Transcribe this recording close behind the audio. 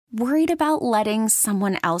Worried about letting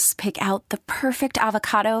someone else pick out the perfect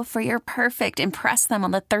avocado for your perfect impress them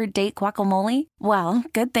on the third date guacamole? Well,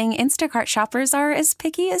 good thing Instacart shoppers are as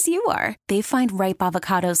picky as you are. They find ripe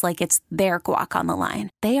avocados like it's their guac on the line.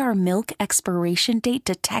 They are milk expiration date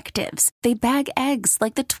detectives. They bag eggs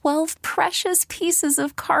like the 12 precious pieces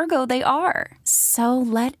of cargo they are. So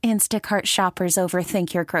let Instacart shoppers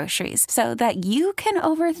overthink your groceries so that you can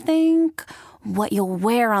overthink what you'll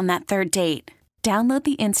wear on that third date. Download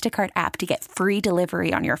the Instacart app to get free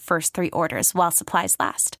delivery on your first 3 orders while supplies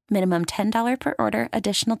last. Minimum $10 per order.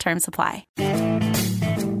 Additional terms apply.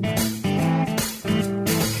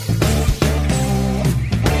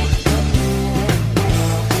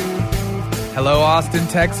 Hello, Austin,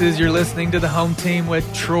 Texas. You're listening to the home team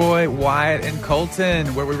with Troy, Wyatt, and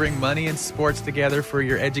Colton, where we bring money and sports together for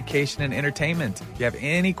your education and entertainment. If you have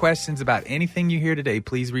any questions about anything you hear today,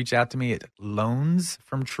 please reach out to me at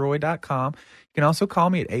loansfromtroy.com. You can also call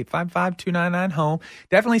me at 855-299-HOME.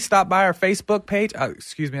 Definitely stop by our Facebook page.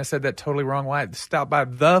 Excuse me, I said that totally wrong. Wyatt. Stop by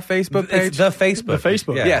the Facebook page. It's the Facebook. The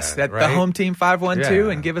Facebook. Yeah, yes, at right? the Home Team 512,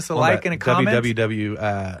 and give us a like and a comment. The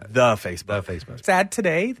Facebook. The Facebook. Sad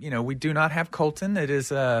today, we do not have Colton. It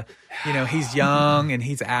is, he's young and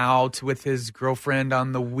he's out with his girlfriend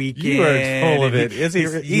on the weekend. You are full of it. Is he?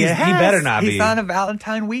 He better not be. He's on a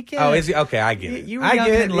Valentine weekend. Oh, is he? Okay, I get it. You were young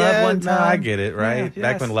and in love one time. No, I get it, right? Yeah,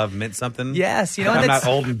 Back when love meant something. Yes, I'm not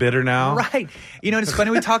old and bitter now. Right. It's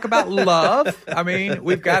funny we talk about love. I mean,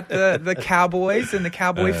 we've got the Cowboys and the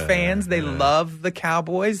Cowboy fans. They love the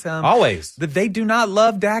Cowboys. Always. They do not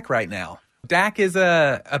love Dak right now. Dak is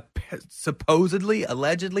a supposedly,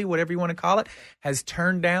 allegedly, whatever you want to call it, has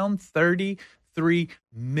turned down $33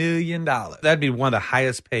 million. That'd be one of the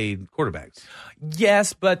highest paid quarterbacks.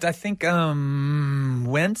 Yes, but I think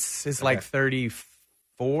Wentz is like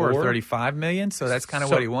 34 or 35 million, so that's kind of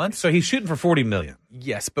what he wants. So he's shooting for 40 million.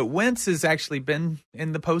 Yes, but Wentz has actually been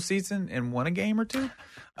in the postseason and won a game or two.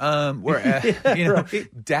 Right.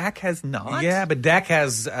 Dak has not. Yeah, but Dak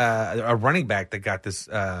has a running back that got this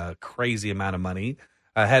crazy amount of money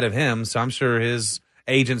ahead of him. So I'm sure his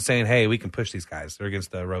agent's saying, hey, we can push these guys. They're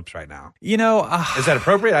against the ropes right now. Is that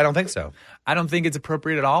appropriate? I don't think so. I don't think it's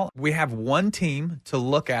appropriate at all. We have one team to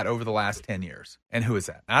look at over the last 10 years. And who is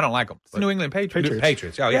that? I don't like them. It's the New England Patriots.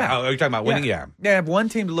 Patriots. Oh, yeah. Oh, are you talking about winning? Yeah. They have one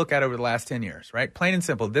team to look at over the last 10 years, right? Plain and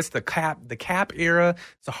simple. This the cap era.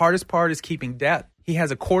 The hardest part is keeping depth. He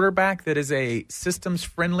has a quarterback that is a systems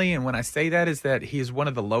friendly. And when I say that is that he is one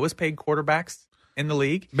of the lowest paid quarterbacks in the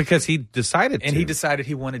league. Because he decided to. And he decided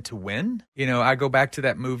he wanted to win. I go back to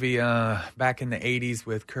that movie back in the 80s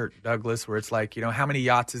with Kirk Douglas where it's like, how many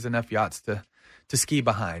yachts is enough yachts to ski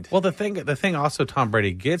behind? Well, the thing also Tom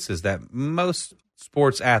Brady gets is that most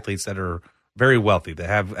sports athletes that are very wealthy, that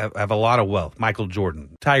have a lot of wealth, Michael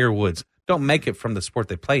Jordan, Tiger Woods, don't make it from the sport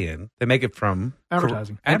they play in. They make it from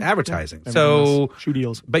advertising. Advertising. Yeah. So shoe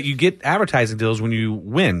deals. But you get advertising deals when you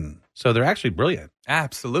win. So they're actually brilliant.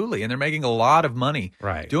 Absolutely. And they're making a lot of money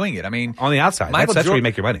doing it. I mean, on the outside, that's where you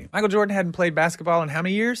make your money. Michael Jordan hadn't played basketball in how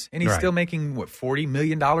many years? And he's still making, $40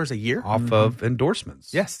 million a year? Off of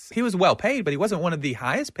endorsements. Yes. He was well paid, but he wasn't one of the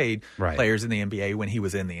highest paid players in the NBA when he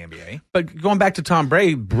was in the NBA. But going back to Tom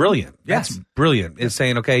Brady, brilliant. Yes. That's brilliant. It's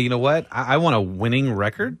saying, okay, you know what? I want a winning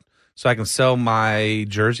record so I can sell my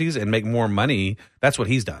jerseys and make more money. That's what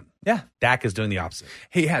he's done. Yeah. Dak is doing the opposite.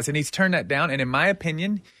 He has, and he's turned that down. And in my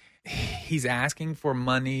opinion, he's asking for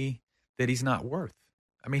money that he's not worth.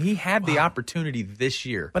 I mean, he had the opportunity this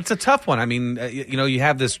year. But it's a tough one. I mean, you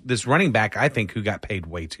have this running back, I think, who got paid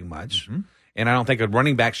way too much. Mm-hmm. And I don't think a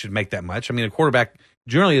running back should make that much. I mean, a quarterback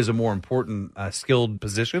generally is a more important skilled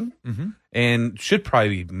position and should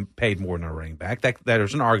probably be paid more than a running back.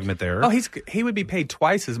 There's an argument there. Oh, he would be paid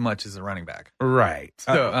twice as much as a running back. Right.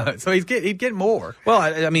 So he'd get more. Well,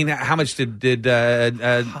 I mean, how much did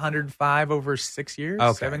 105 over 6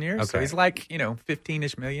 years, 7 years? Okay. So he's like,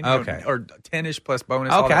 15-ish million. Okay. Or 10-ish plus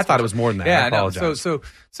bonus. Okay, I thought it was more than that. Yeah, I apologize. No.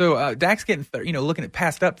 So Dak's getting, looking at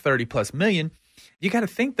passed up 30-plus million. You got to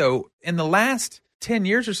think, though, in the last 10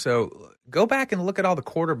 years or so, go back and look at all the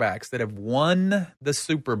quarterbacks that have won the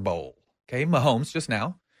Super Bowl. Okay, Mahomes just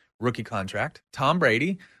now, rookie contract. Tom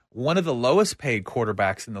Brady, one of the lowest paid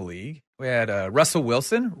quarterbacks in the league. We had Russell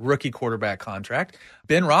Wilson, rookie quarterback contract.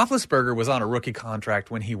 Ben Roethlisberger was on a rookie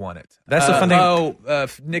contract when he won it. That's the fun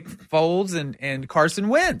thing. Nick Foles and Carson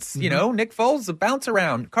Wentz. Mm-hmm. Nick Foles, a bounce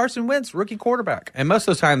around. Carson Wentz, rookie quarterback. And most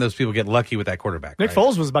of the time, those people get lucky with that quarterback. Nick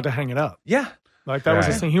Foles was about to hang it up. Yeah. Like that was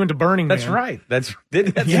his thing. He went to Burning Man. That's right. That's He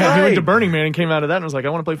right. went to Burning Man and came out of that and was like, I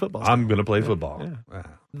want to play football. I'm going to play football. Yeah.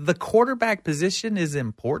 The quarterback position is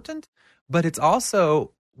important, but it's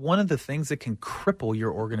also one of the things that can cripple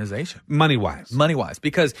your organization. Money-wise.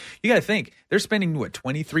 Because you got to think, they're spending,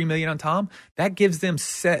 $23 million on Tom? That gives them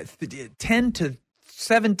 $10 to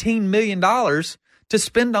 $17 million to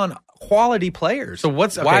spend on quality players. So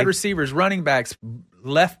what's wide receivers, running backs,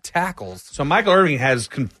 left tackles? So Michael Irvin has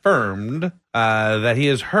confirmed that he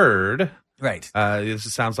has heard. Right.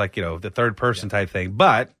 This sounds like, the third person type thing.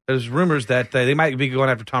 But there's rumors that they might be going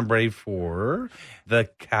after Tom Brady for the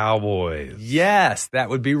Cowboys. Yes, that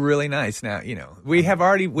would be really nice. Now, we have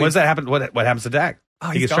already. What does that happen? What happens to Dak?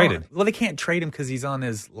 He gets traded. Well, they can't trade him because he's on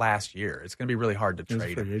his last year. It's going to be really hard to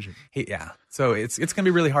trade him. Agent. So it's going to be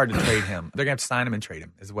really hard to trade him. They're going to have to sign him and trade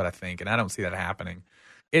him, is what I think, and I don't see that happening.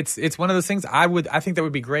 It's one of those things. I think that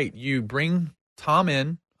would be great. You bring Tom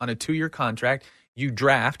in on a 2-year contract. You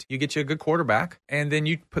draft, you get you a good quarterback, and then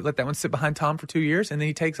you let that one sit behind Tom for 2 years, and then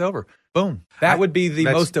he takes over. Boom. That would be the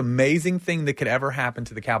most amazing thing that could ever happen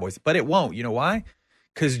to the Cowboys. But it won't. You know why?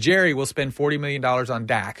 Because Jerry will spend $40 million on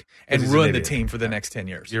Dak and ruin the team for the next 10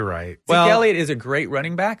 years. You're right. Zeke Elliott is a great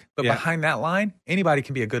running back, but behind that line, anybody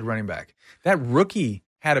can be a good running back. That rookie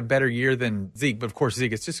had a better year than Zeke, but of course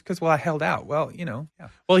Zeke, it's just because, I held out. Well,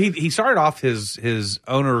 Well, he started off his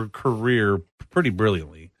owner career pretty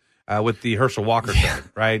brilliantly. With the Herschel Walker trade,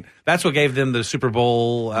 right? That's what gave them the Super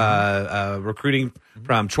Bowl recruiting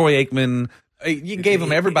from Troy Aikman. You gave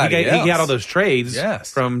him everybody else. He got all those trades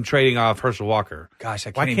Yes. from trading off Herschel Walker. Gosh,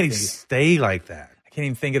 why can't he stay like that? I can't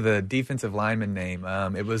even think of the defensive lineman name.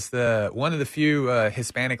 It was one of the few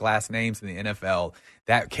Hispanic last names in the NFL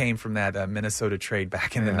that came from that Minnesota trade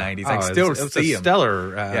back in the 90s. I still see him.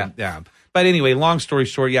 Stellar. Yeah. But anyway, long story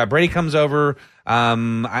short, Brady comes over.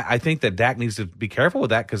 I think that Dak needs to be careful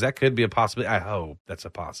with that because that could be a possibility. I hope that's a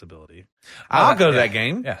possibility. I'll go to that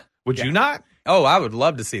game. Yeah. Would you not? Oh, I would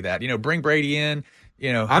love to see that. Bring Brady in.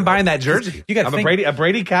 I'm buying that jersey. You got a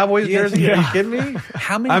Brady Cowboys jersey. Are you kidding me?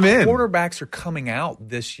 How many quarterbacks are coming out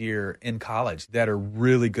this year in college that are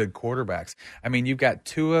really good quarterbacks? I mean, you've got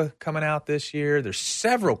Tua coming out this year. There's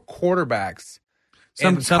several quarterbacks.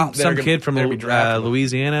 Some kid from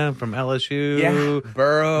Louisiana, from LSU. Yeah,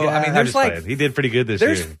 Burrow. I mean, there's he did pretty good this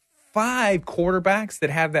year. There's 5 quarterbacks that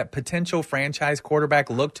have that potential franchise quarterback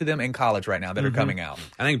look to them in college right now that are coming out.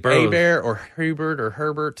 I think Burrow. Hebert or Hubert or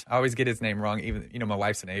Herbert. I always get his name wrong. Even my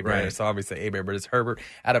wife's an Hebert, so I always say Hebert, but it's Herbert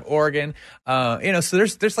out of Oregon. So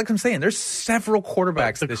there's like I'm saying, there's several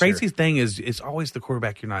quarterbacks. The crazy thing is, it's always the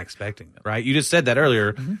quarterback you're not expecting, right? You just said that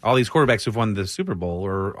earlier. Mm-hmm. All these quarterbacks who've won the Super Bowl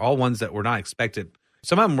are all ones that were not expected.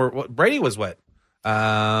 Some of them were. Brady was what?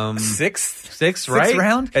 Sixth right?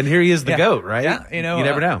 round, and here he is, the GOAT, right? Yeah, you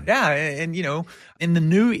never know. And in the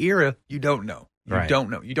new era, you don't know. You don't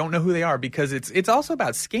know. You don't know who they are because it's also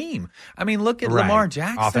about scheme. I mean, look at Lamar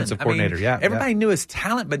Jackson, offensive coordinator. Everybody knew his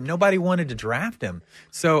talent, but nobody wanted to draft him.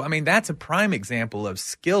 So I mean, that's a prime example of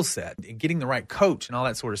skill set, getting the right coach, and all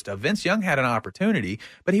that sort of stuff. Vince Young had an opportunity,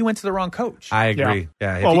 but he went to the wrong coach. I agree.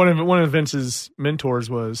 Yeah. Well, one of Vince's mentors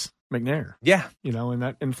was McNair. Yeah. And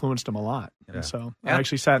that influenced him a lot. Yeah. And so Yeah. I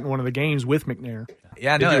actually sat in one of the games with McNair.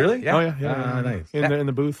 Yeah, Did you really? Yeah. Oh, yeah. Nice. In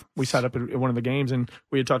the booth. We sat up at one of the games, and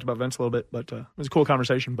we had talked about Vince a little bit, but it was a cool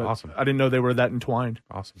conversation. But Awesome. I didn't know they were that entwined.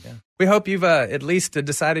 Awesome. Yeah. We hope you've at least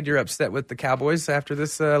decided you're upset with the Cowboys after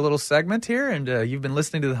this little segment here, and you've been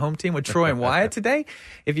listening to the Home Team with Troy and Wyatt today.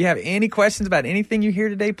 If you have any questions about anything you hear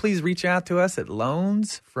today, please reach out to us at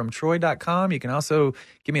loansfromtroy.com. You can also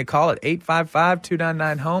give me a call at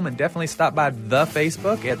 855-299-HOME, and definitely stop by the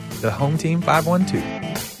Facebook at the Home Team 512.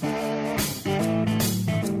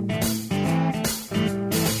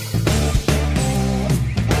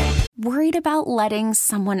 Worried about letting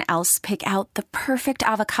someone else pick out the perfect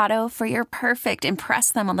avocado for your perfect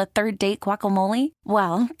impress them on the third date guacamole?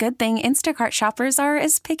 Well, good thing Instacart shoppers are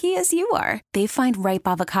as picky as you are. They find ripe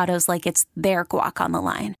avocados like it's their guac on the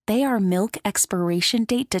line. They are milk expiration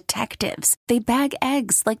date detectives. They bag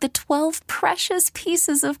eggs like the 12 precious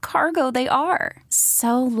pieces of cargo they are.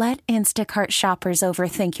 So let Instacart shoppers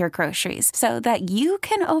overthink your groceries so that you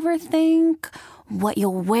can overthink what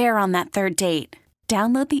you'll wear on that third date.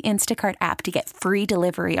 Download the Instacart app to get free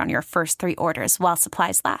delivery on your first 3 orders while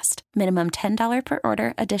supplies last. Minimum $10 per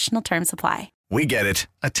order. Additional terms apply. We get it.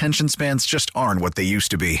 Attention spans just aren't what they used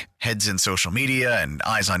to be. Heads in social media and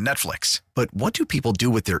eyes on Netflix. But what do people do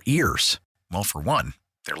with their ears? Well, for one,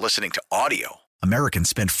 they're listening to audio. Americans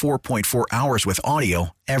spend 4.4 hours with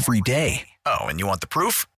audio every day. Oh, and you want the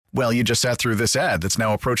proof? Well, you just sat through this ad that's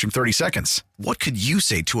now approaching 30 seconds. What could you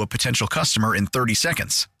say to a potential customer in 30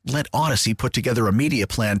 seconds? Let Odyssey put together a media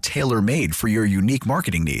plan tailor-made for your unique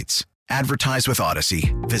marketing needs. Advertise with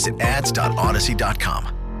Odyssey. Visit ads.odyssey.com.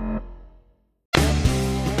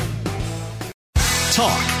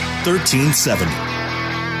 Talk 1370.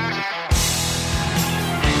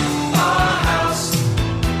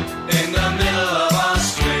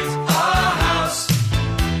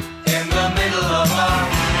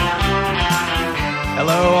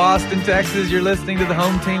 Austin, Texas. You're listening to the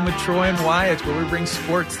Home Team with Troy and Wyatt, where we bring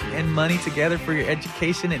sports and money together for your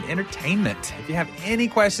education and entertainment. If you have any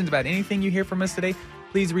questions about anything you hear from us today,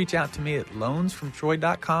 please reach out to me at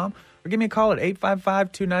loansfromtroy.com or give me a call at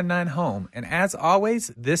 855-299-HOME. And as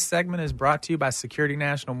always, this segment is brought to you by Security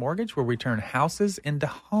National Mortgage, where we turn houses into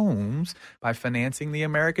homes by financing the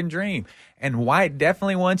American dream. And Wyatt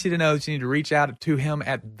definitely wants you to know that you need to reach out to him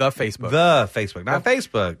at the Facebook. The Facebook, not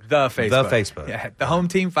Facebook. The Facebook. The Facebook. Yeah, the Home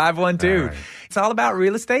Team 512. All right. It's all about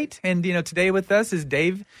real estate. And, today with us is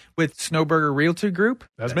Dave with Snowburger Realty Group.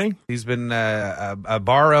 That's me. He's been a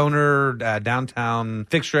bar owner, downtown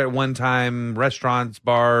fixture at one time, restaurants,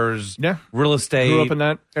 bars, Yeah. real estate. Grew up in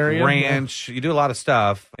that area. Ranch. You do a lot of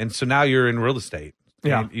stuff. And so now you're in real estate.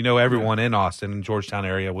 Yeah. And you know everyone in Austin, Georgetown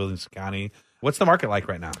area, Williamson County. What's the market like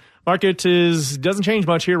right now? Market doesn't change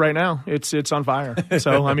much here right now. It's on fire.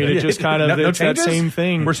 So I mean, it just kind of No it's that changes? same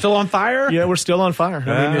thing. We're still on fire? Yeah, we're still on fire.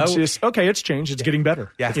 I mean, it's Oh. just okay. It's changed. It's getting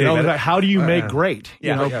better. Yeah, it's You getting know, better. how do you make great?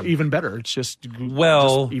 Yeah. Even better. It's just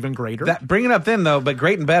even greater. Bring it up then, though, but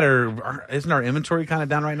great and better, isn't our inventory kind of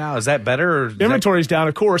down right now? Is that better? Or is Inventory's down,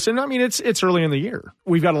 of course, and I mean it's early in the year.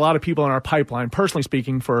 We've got a lot of people in our pipeline. Personally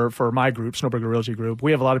speaking, for my group, Snowburger Realty Group,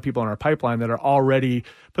 we have a lot of people in our pipeline that are already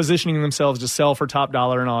positioning themselves to sell for top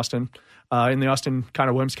dollar in Austin, in the Austin kind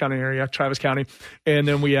of Williams County area, Travis County, and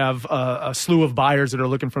then we have a slew of buyers that are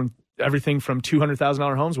looking from everything from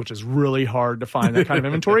 $200,000 homes, which is really hard to find that kind of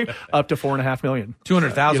inventory, up to $4.5 million.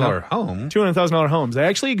 $200,000 home? $200,000 homes. They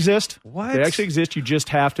actually exist. What? They actually exist. You just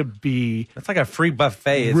have to be That's like a free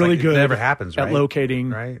buffet. It's really like good It never happens, right? at locating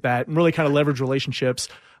Right. that and really kind of leverage relationships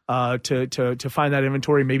to find that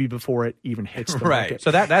inventory maybe before it even hits the Right. market.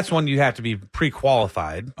 So that's when you have to be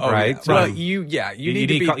pre-qualified, right? Yeah. So Well, you need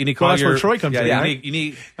to be. you need to call Well, that's where your Troy comes in, yeah, right?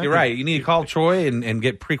 You're right. You need to call Troy and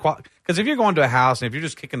get pre-qualified. Because if you're going to a house and if you're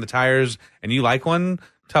just kicking the tires and you like one,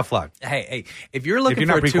 tough luck. Hey, if you're looking you're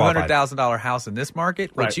for not a pre-qualified. $200,000 house in this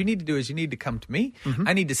market, what Right. you need to do is you need to come to me.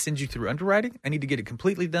 I need to send you through underwriting. I need to get it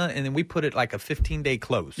completely done, and then we put it like a 15-day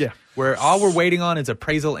close. Yeah. Where all we're waiting on is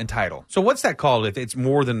appraisal and title. So what's that called if it's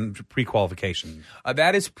more than pre-qualification?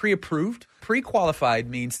 That is pre-approved. Pre-qualified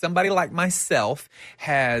means somebody like myself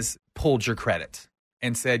has pulled your credit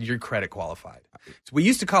and said you're credit qualified. So we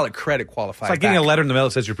used to call it credit qualified. It's like getting a back- letter in the mail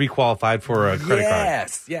that says you're pre-qualified for a credit card.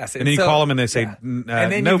 Yes. And then you call them and they say, and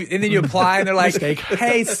then nope. and then you apply and they're like, Mistake.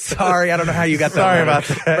 "Hey, sorry, I don't know how you got that." Sorry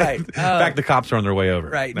letter." about that. Right. In fact, the cops are on their way over.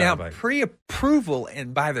 Right. No, Now, but- pre-approval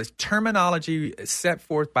and by the terminology set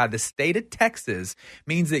forth by the state of Texas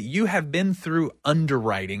means that you have been through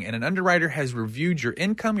underwriting, and an underwriter has reviewed your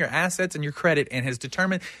income, your assets, and your credit and has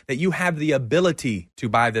determined that you have the ability to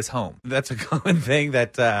buy this home. that's a common thing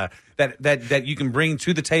that you can bring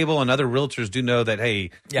to the table, and other realtors do know that, hey,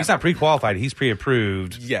 Yeah. he's not pre-qualified, he's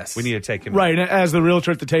pre-approved. Yes. We need to take him. Right. And as the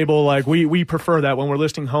realtor at the table, like we prefer that when we're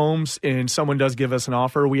listing homes and someone does give us an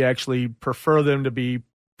offer, we actually prefer them to be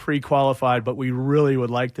pre-qualified, but we really would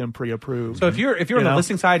like them pre-approved. So if you're on the know?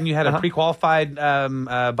 listing side and you had a Uh-huh. pre-qualified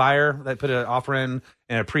buyer that put an offer in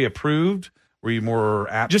and a pre-approved, were you more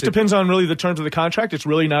apt just to depends on really the terms of the contract. It's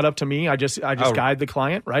really not up to me. I just Oh. guide the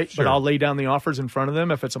client, right? Sure. But I'll lay down the offers in front of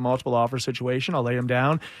them. If it's a multiple offer situation, I'll lay them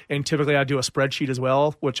down. And typically I do a spreadsheet as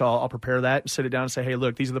well, which I'll prepare that and sit it down and say, hey,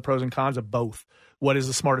 look, these are the pros and cons of both. What is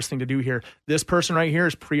the smartest thing to do here? This person right here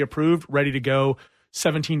is pre-approved, ready to go,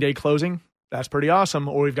 17-day closing. That's pretty awesome.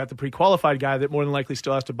 Or we've got the pre-qualified guy that more than likely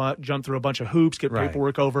still has to jump through a bunch of hoops, get Right.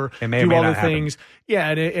 paperwork over, It may or do may all not the happen. things. Yeah,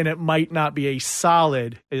 and it might not be as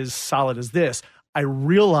solid as this. I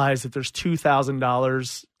realize that there's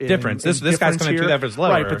 $2,000 Difference. This guy's difference coming here. 2,000 lower.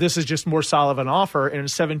 Right, but this is just more solid of an offer. And in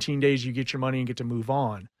 17 days, you get your money and get to move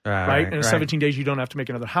on. Right? And in 17 days, you don't have to make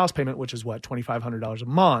another house payment, which is what, $2,500 a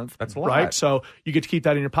month. That's a lot. Right? So you get to keep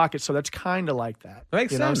that in your pocket. So that's kind of like that. That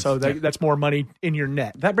makes sense. So that's more money in your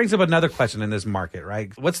net. That brings up another question in this market,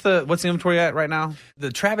 right? What's the inventory at right now?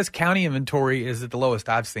 The Travis County inventory is at the lowest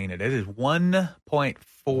I've seen it. It is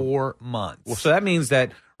 1.4 months. Well, so that means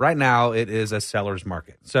that right now it is a seller's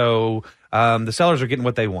market. So the sellers are getting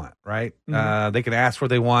what they want, right? They can ask for what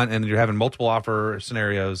they want, and you're having multiple offer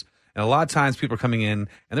scenarios. And a lot of times people are coming in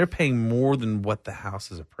and they're paying more than what the house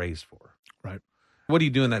is appraised for. Right. What do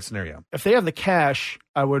you do in that scenario? If they have the cash,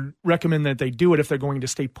 I would recommend that they do it if they're going to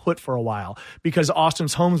stay put for a while, because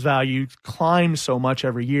Austin's homes value climbs so much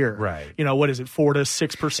every year. Right. What is it, 4 to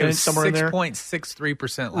 6%, It was somewhere in there?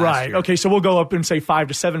 6.63% last Right. year. Okay. So we'll go up and say 5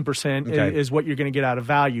 to 7% Okay. is what you're going to get out of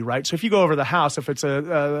value, right? So if you go over the house, if it's you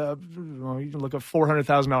can look at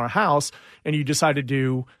 $400,000 house, and you decide to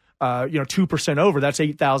do 2% over, that's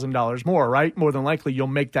 $8,000 more, right? More than likely, you'll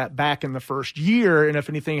make that back in the first year. And if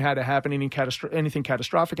anything had to happen, anything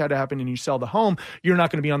catastrophic had to happen, and you sell the home, you're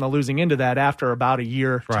not going to be on the losing end of that after about a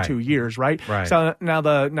year to 2 years, right? So now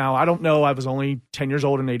I don't know. I was only 10 years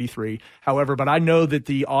old in '83, however, but I know that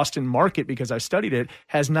the Austin market, because I studied it,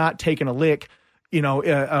 has not taken a lick,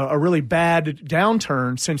 a really bad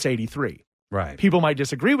downturn since '83. Right. People might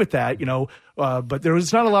disagree with that, but there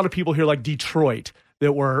was not a lot of people here like Detroit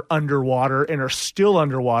that were underwater and are still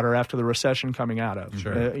underwater after the recession coming out of.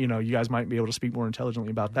 Sure. You guys might be able to speak more intelligently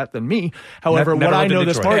about that than me. However, what I know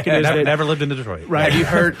this market is that never lived in Detroit. Right. Have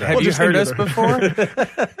you heard us before?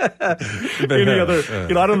 Any other?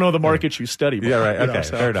 I don't know the markets you study. Yeah, right. Okay,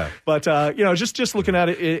 fair enough. But just looking at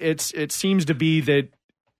it, it seems to be that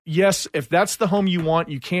yes, if that's the home you want,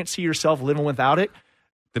 you can't see yourself living without it.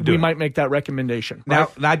 We might make that recommendation. Now,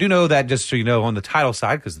 I do know that, just so you know, on the title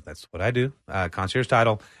side, because that's what I do, concierge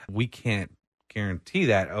title, we can't guarantee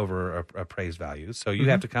that over appraised value. So you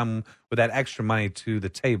have to come with that extra money to the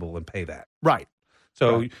table and pay that. Right.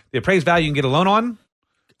 So the appraised value you can get a loan on,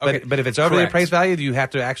 but if it's over the appraised value, you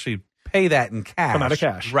have to actually pay that in cash. Come out of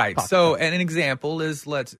cash. Right. So, and an example is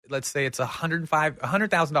let's say it's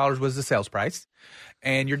 $100,000 was the sales price,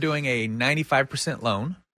 and you're doing a 95%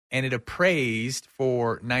 loan, and it appraised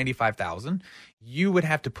for $95,000, you would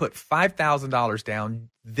have to put $5,000 down.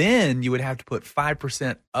 Then you would have to put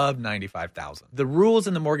 5% of $95,000. The rules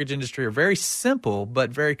in the mortgage industry are very simple, but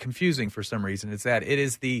very confusing for some reason. It's that it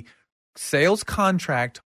is the sales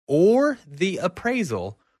contract or the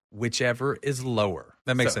appraisal, whichever is lower.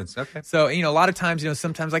 That makes sense. Okay. So, a lot of times,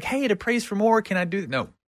 sometimes like, hey, it appraised for more. Can I do that? No.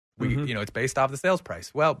 It's based off the sales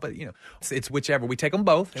price. Well, but it's whichever. We take them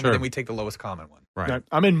both, and then we take the lowest common one. Right. Now,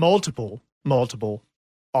 I'm in multiple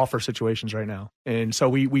offer situations right now, and so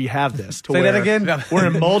we have this. To Say where that again. We're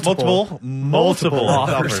in multiple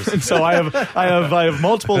offers. And so I have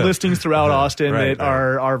multiple listings throughout Austin that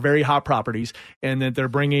are very hot properties, and that they're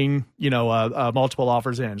bringing multiple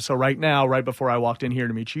offers in. So right now, right before I walked in here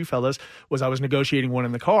to meet you fellas, I was negotiating one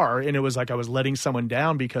in the car, and it was like I was letting someone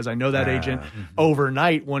down because I know that agent.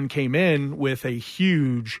 Overnight, one came in with a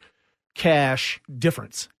huge cash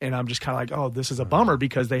difference, and I'm just kind of like, oh, this is a bummer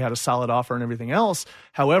because they had a solid offer and everything else.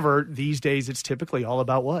 However, these days it's typically all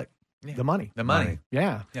about what? The money.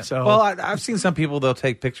 Yeah. So, well, I've seen some people, they'll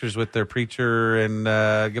take pictures with their preacher and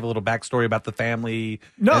give a little backstory about the family.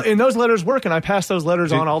 No, and those letters work, and I pass those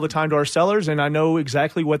letters on all the time to our sellers, and I know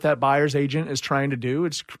exactly what that buyer's agent is trying to do.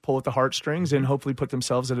 It's pull at the heartstrings and hopefully put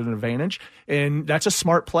themselves at an advantage, and that's a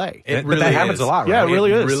smart play. But that happens a lot, right? Yeah, it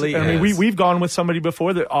really is. Really I mean, we've gone with somebody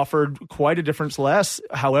before that offered quite a difference less.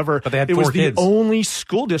 However, but they had it was 4 kids. The only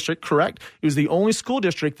school district, correct? It was the only school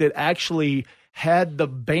district that actually had the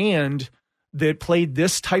band that played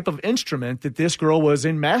this type of instrument that this girl was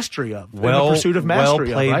in mastery of, in the pursuit of mastery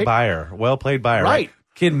well-played of, right? buyer. Well-played buyer. Right.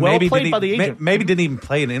 Kid Well maybe played didn't by the even, agent. maybe didn't even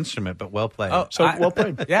play an instrument, but well played. Oh, so well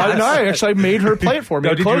played. Yeah. I actually made her play it for me.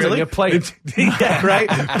 No, did you really? Play it. Yeah, right?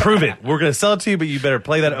 Prove it. We're going to sell it to you, but you better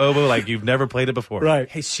play that oboe like you've never played it before. Right.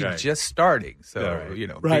 Hey, she's just starting, so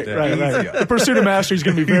Right. easy. The pursuit of mastery is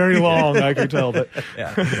going to be very long, I can tell. But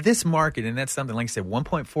This market, and that's something, like I said,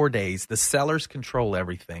 1.4 days, the sellers control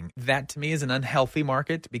everything. That to me is an unhealthy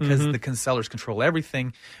market because the sellers control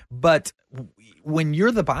everything. But when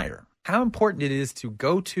you're the buyer, how important it is to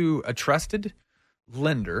go to a trusted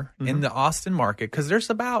lender in the Austin market, because there's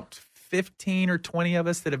about 15 or 20 of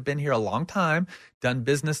us that have been here a long time, done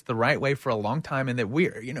business the right way for a long time, and that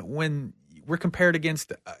we're, when we're compared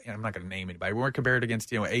against, I'm not going to name anybody, we're compared against,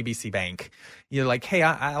 ABC Bank. You're like, hey,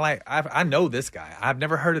 I know this guy. I've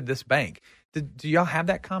never heard of this bank. Do y'all have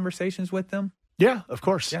that conversations with them? yeah, of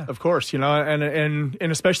course. Yeah. Of course. And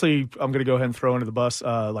especially, I'm going to go ahead and throw into the bus,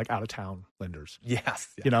 like out of town lenders. Yes.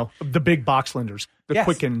 The big box lenders, the Yes.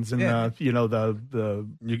 Quickens and the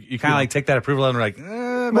You kind of like take that approval and we're like,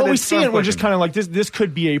 well, we see it. We're just kind of like this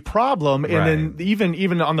could be a problem. And Right. then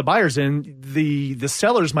even on the buyer's end, the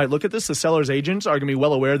sellers might look at this. The seller's agents are going to be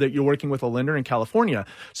well aware that you're working with a lender in California.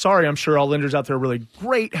 Sorry, I'm sure all lenders out there are really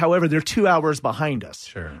great. However, they're 2 hours behind us.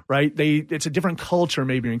 Sure. Right? It's a different culture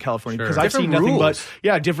maybe in California, Sure. because I've Different seen nothing rules.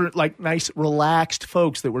 but different, like, nice relaxed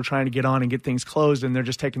folks that we're trying to get on and get things closed, and they're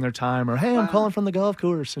just taking their time. Or, hey, I'm calling from the golf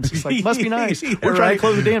course. And it's just like, must be nice. We're trying to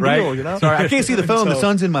close the damn deal. Sorry, I can't see the phone. The So-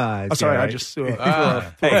 sun's in my eyes. I'm sorry, Yeah, I right. just threw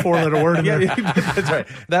a 4-letter word in there. That's right.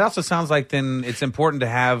 That also sounds like then it's important to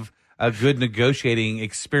have a good negotiating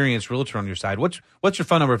experienced realtor on your side. What's your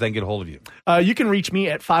phone number if they can get a hold of you? You can reach me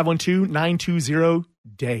at 512-920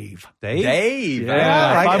 Dave. Dave.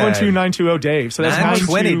 Yeah, I like 512-920-DAVE. So that's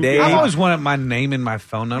 920 Dave. I've always wanted my name and my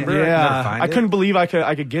phone number. Yeah, I couldn't believe I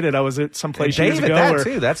could get it. I was at some place years Dave ago at that, where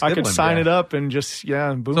too. That's a I good could one, sign yeah. it up and just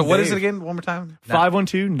boom. So what Dave. is it again? One more time.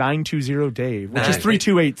 512-920-DAVE, which is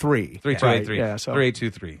 3283. 3283. Yeah, so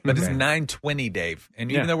 3823. But it's Okay. 920, Dave.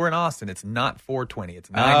 And even Yeah. though we're in Austin, it's not 420. It's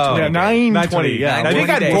Oh. 920. yeah, Dave. 920. Yeah, Have you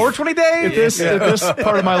got 920 420 days? At this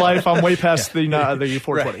part of my life, I'm way past the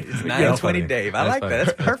 420. Right. It's 920 funny. Dave. I That's like funny. that.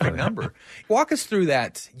 That's a perfect number. Walk us through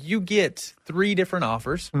that. You get 3 different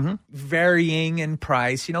offers, varying in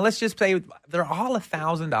price. Let's just say they're all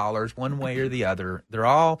 $1,000 one way or the other. They're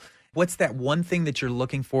all. What's that one thing that you're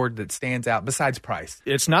looking for that stands out besides price?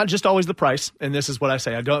 It's not just always the price, and this is what I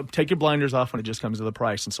say. I don't take your blinders off when it just comes to the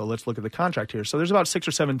price. And so let's look at the contract here. So there's about 6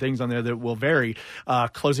 or 7 things on there that will vary.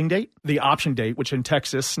 Closing date, the option date, which in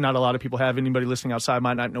Texas, not a lot of people have. Anybody listening outside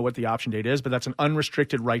might not know what the option date is, but that's an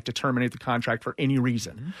unrestricted right to terminate the contract for any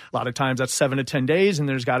reason. A lot of times that's 7 to 10 days, and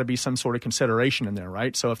there's got to be some sort of consideration in there,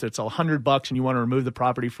 right? So if it's $100 and you want to remove the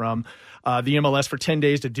property from the MLS for 10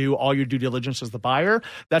 days to do all your due diligence as the buyer,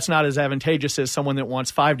 that's not as advantageous as someone that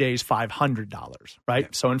wants 5 days, $500,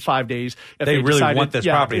 right? So in 5 days, if They really decided- want this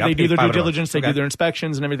property, if I'll they pay do their due $500. diligence, they Okay. do their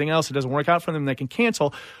inspections and everything else. It doesn't work out for them, they can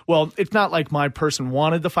cancel. Well, it's not like my person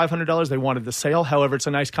wanted the $500. They wanted the sale. However, it's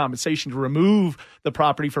a nice compensation to remove the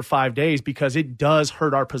property for 5 days because it does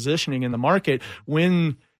hurt our positioning in the market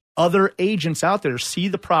when other agents out there see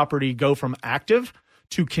the property go from active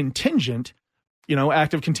to contingent,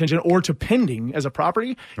 active, contingent, or to pending as a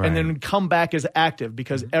property, and then come back as active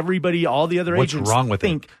because everybody, all the other What's agents wrong with it?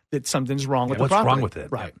 think that something's wrong with the what's property. wrong with it?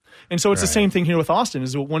 Right. And so it's the same thing here with Austin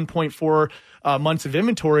is at 1.4 months of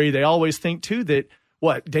inventory. They always think too that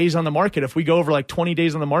days on the market. If we go over like 20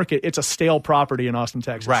 days on the market, it's a stale property in Austin,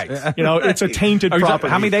 Texas. Right. It's a tainted Are you property.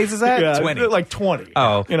 how many days is that? Yeah, 20. Like 20.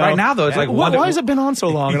 Oh, right now, though, it's like why, one- why has it been on so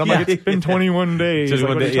long? And I'm like, it's been 21 days. Just Like,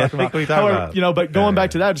 one what are you day. Yeah, talking I think about? we talked However, about- but going back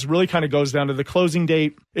to that, it really kind of goes down to the closing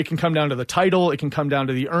date. It can come down to the title. It can come down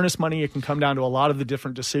to the earnest money. It can come down to a lot of the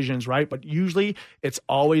different decisions, right? But usually it's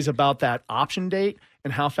always about that option date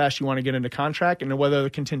and how fast you want to get into contract and whether the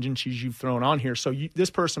contingencies you've thrown on here. So this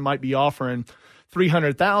person might be offering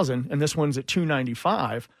 $300,000 and this one's at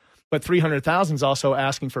 $295,000, but $300,000 is also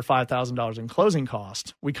asking for $5,000 in closing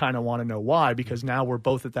costs. We kind of want to know why, because now we're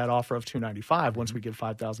both at that offer of $295,000 once we give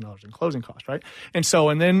 $5,000 in closing costs, right? And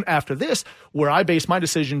then after this, where I base my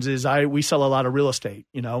decisions is we sell a lot of real estate,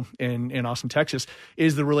 in Austin, Texas,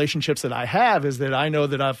 is the relationships that I have is that I know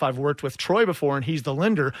that if I've worked with Troy before and he's the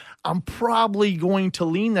lender, I'm probably going to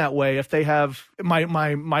lean that way if they have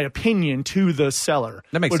my opinion to the seller.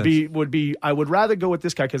 That makes would be I would rather go with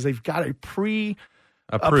this guy because they've got a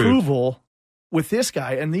Approved. approval with this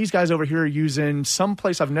guy, and these guys over here are using some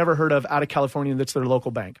place I've never heard of out of California that's their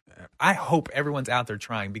local bank. I hope everyone's out there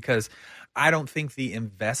trying because I don't think the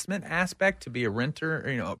investment aspect to be a renter,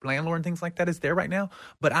 or, landlord and things like that is there right now.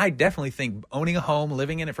 But I definitely think owning a home,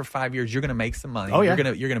 living in it for 5 years, you're going to make some money. Oh, yeah.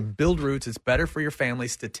 You're going to build roots. It's better for your family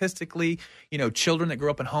statistically. Children that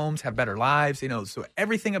grow up in homes have better lives. So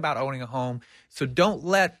everything about owning a home. So don't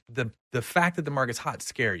let the fact that the market's hot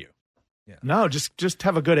scare you. Yeah. No, just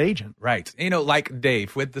have a good agent. Right. Like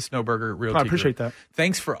Dave with the Snowburger Realty I appreciate Group. that.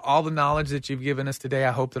 Thanks for all the knowledge that you've given us today.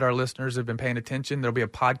 I hope that our listeners have been paying attention. There'll be a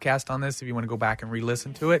podcast on this if you want to go back and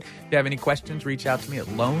re-listen to it. If you have any questions, reach out to me at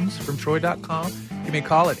loansfromtroy.com. Give me a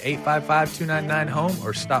call at 855-299-HOME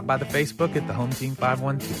or stop by the Facebook at the Home Team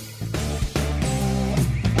 512.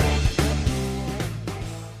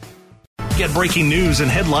 Get breaking news and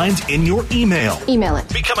headlines in your email. Email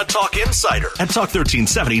it. Become a Talk Insider at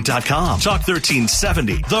Talk1370.com. Talk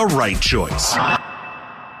 1370, the right choice.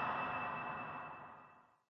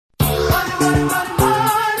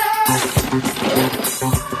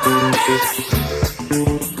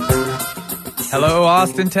 Hello,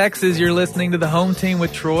 Austin, Texas. You're listening to the Home Team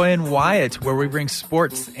with Troy and Wyatt, where we bring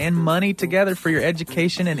sports and money together for your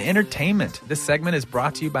education and entertainment. This segment is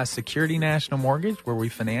brought to you by Security National Mortgage, where we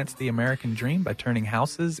finance the American dream by turning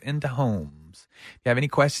houses into homes. If you have any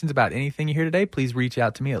questions about anything you hear today, please reach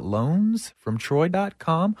out to me at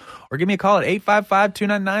loansfromtroy.com or give me a call at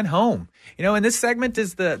 855-299-HOME. And this segment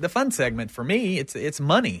is the fun segment for me. It's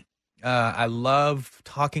money. I love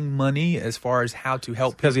talking money as far as how to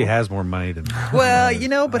help Because he people. has more money than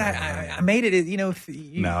Well, but I made it,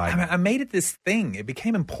 I made it this thing. It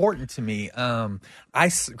became important to me.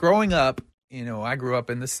 Growing up, I grew up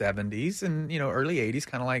in the 70s and, early 80s,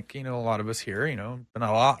 kind of like, a lot of us here, but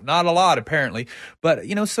not a lot apparently. But,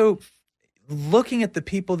 so looking at the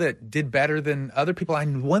people that did better than other people,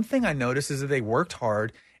 one thing I noticed is that they worked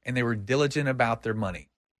hard and they were diligent about their money.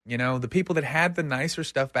 You know, the people that had the nicer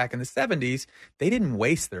stuff back in the 70s, they didn't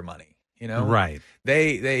waste their money. You know, Right.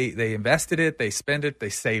 They invested it, they spent it, they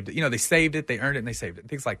saved it. You know, they saved it, they earned it, and they saved it,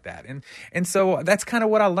 things like that. And so that's kind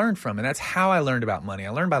of what I learned from, and that's how I learned about money.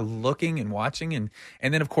 I learned by looking and watching, and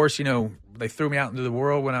then of course, you know, they threw me out into the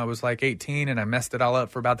world when I was like 18, and I messed it all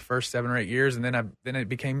up for about the first 7 or 8 years, and then it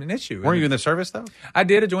became an issue. Were you in the service though? I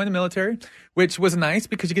did. I joined the military, which was nice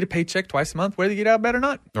because you get a paycheck twice a month, whether you get out of bed or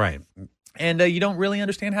not. Right. And you don't really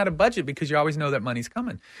understand how to budget because you always know that money's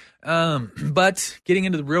coming. But getting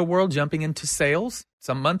into the real world, jumping into sales,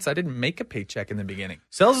 some months I didn't make a paycheck in the beginning.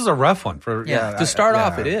 Sales is a rough one for To start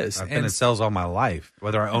off, it is. I've been in sales all my life,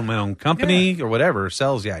 whether I own my own company or whatever.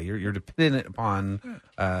 Sales, you're dependent upon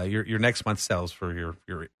your next month's sales for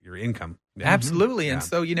your income. Yeah. Absolutely. Yeah. And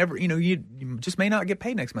so you just may not get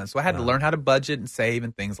paid next month. So I had to learn how to budget and save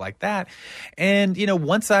and things like that. And,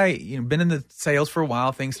 once I, been in the sales for a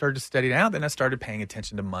while, things started to steady out. Then I started paying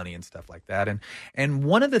attention to money and stuff like that. And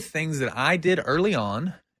one of the things that I did early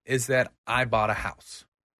on is that I bought a house,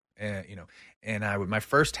 and my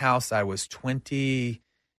first house, I was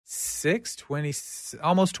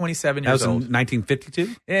almost 27 years old. That was in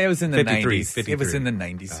 1952? Yeah, it was in the 53, 90s. 53. It was in the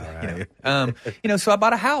 90s. Right. So I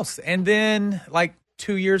bought a house, and then like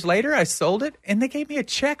 2 years later, I sold it, and they gave me a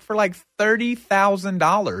check for like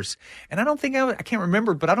 $30,000. And I can't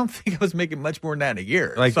remember, but I don't think I was making much more than that in a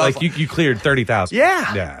year. So you cleared 30,000.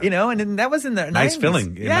 Yeah. And then that was in the 90s. Nice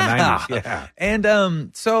feeling in the 90s. Yeah. And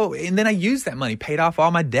and then I used that money, paid off all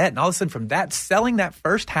my debt, and all of a sudden from that, selling that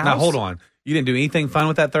first house. Now hold on. You didn't do anything fun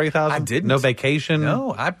with that 30,000? I didn't. No vacation?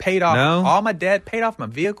 No, I paid off all my debt, paid off my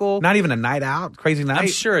vehicle. Not even a night out? Crazy night? I'm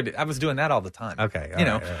sure I was doing that all the time. Okay. All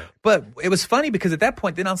right. But it was funny because at that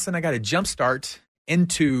point, then all of a sudden I got a jump start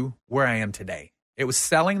into where I am today. It was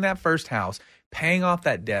selling that first house, paying off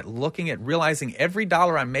that debt, realizing every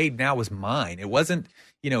dollar I made now was mine. It wasn't,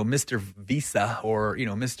 Mr. Visa or,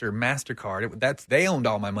 Mr. MasterCard. They owned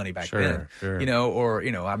all my money back then. Sure.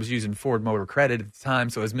 I was using Ford Motor Credit at the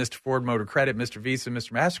time. So it was Mr. Ford Motor Credit, Mr. Visa,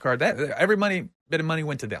 Mr. MasterCard. Every bit of money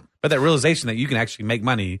went to them. But that realization that you can actually make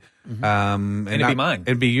money and it'd be mine.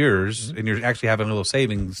 It'd be yours, and you're actually having a little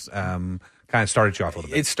savings kind of started you off a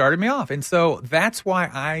little bit. It started me off. And so that's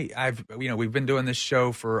why we've been doing this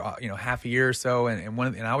show for, half a year or so. And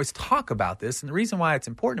I always talk about this. And the reason why it's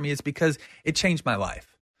important to me is because it changed my life.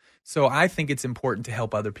 So I think it's important to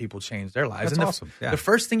help other people change their lives. That's awesome. Yeah. The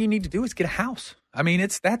first thing you need to do is get a house. I mean,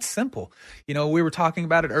 it's that simple. We were talking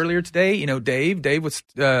about it earlier today. Dave with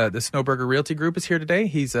the Snowburger Realty Group is here today.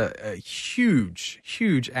 He's a huge,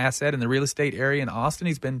 huge asset in the real estate area in Austin.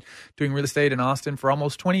 He's been doing real estate in Austin for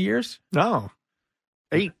almost 20 years. No,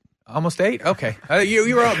 8. Almost 8? Okay.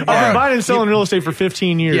 You were I've been buying and selling real estate for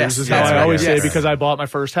 15 years. Yes, is how that's I right, always say yes. because I bought my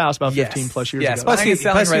first house about 15 plus years ago. Plus, he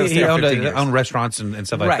owned 15 years. owned restaurants and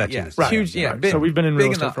stuff like that, too. Yes. So. Huge, yeah. Right. So we've been in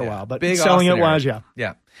real estate for a while, but selling it wise, yeah.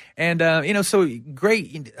 Yeah. And, so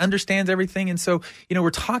great, understands everything. And so, we're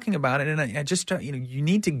talking about it. And I just, you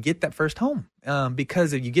need to get that first home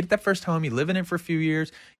because if you get that first home, you live in it for a few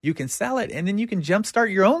years, you can sell it and then you can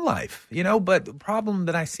jumpstart your own life, But the problem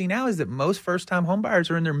that I see now is that most first time home buyers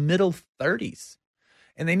are in their middle 30s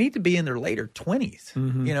and they need to be in their later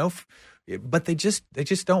 20s, but they just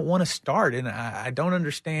don't want to start. And I don't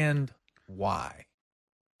understand why.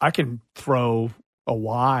 I can throw a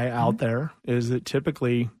why out there is that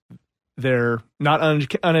typically they're not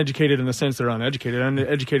uneducated in the sense they're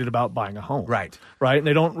uneducated about buying a home. Right. And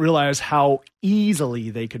they don't realize how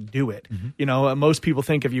easily they could do it. Most people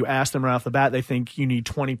think if you ask them right off the bat, they think you need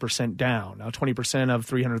 20% down. Now, 20% of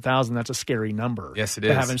 300,000, that's a scary number. Yes, it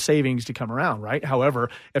to is. having savings to come around, right?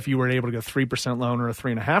 However, if you were able to get a 3% loan or a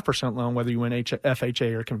 3.5% loan, whether you went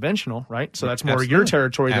FHA or conventional, right? So that's more your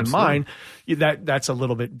territory than mine. That's a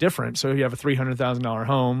little bit different. So you have a $300,000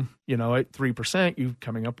 home, at 3%, you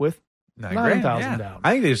coming up with $9,000 down.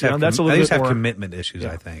 I think they just have commitment issues.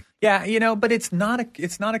 I think. Yeah, but it's not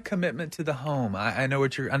a commitment to the home. I know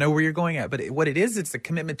where you're going at, but what it is, it's a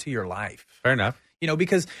commitment to your life. Fair enough.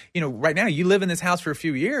 Because right now you live in this house for a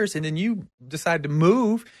few years, and then you decide to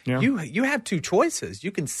move. Yeah. You have two choices.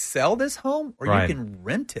 You can sell this home, or you can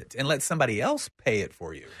rent it and let somebody else pay it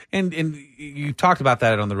for you. And you talked about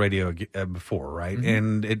that on the radio before, right?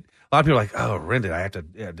 Mm-hmm. And a lot of people are like, oh, rent it. I have to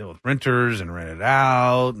deal with renters and rent it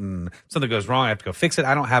out, and something goes wrong, I have to go fix it.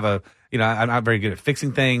 I don't have I'm not very good at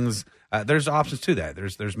fixing things. There's options to that.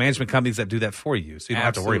 There's management companies that do that for you, so you don't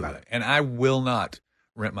have to worry about it. And I will not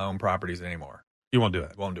rent my own properties anymore. You won't do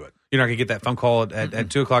it. Won't do it. You're not going to get that phone call at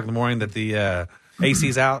 2 o'clock in the morning that the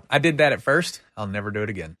AC's out? I did that at first. I'll never do it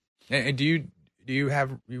again. And do you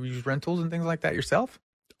use rentals and things like that yourself?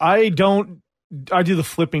 I don't I do the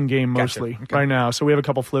flipping game Gotcha. mostly Okay. right now. So we have a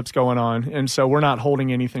couple flips going on. And so we're not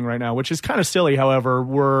holding anything right now, which is kind of silly. However,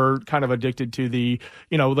 we're kind of addicted to the,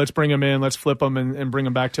 let's bring them in, let's flip them and bring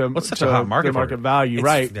them back to, Well, it's such to a hot market their for market it. value. It's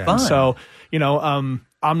Right. fun. And so,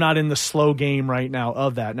 I'm not in the slow game right now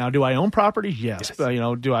of that. Now, do I own properties? Yes. But,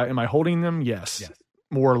 am I holding them? Yes.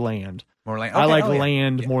 More land. More land. I Okay, like oh, yeah.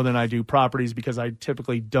 land more than I do properties because I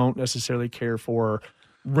typically don't necessarily care for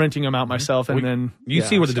renting them out myself. And then You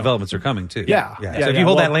see where the so- developments are coming too. Yeah. So Yeah, if yeah. you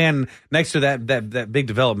hold Well- that land next to that big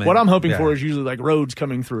development, What I'm hoping yeah. for is usually like roads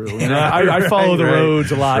coming through. I follow the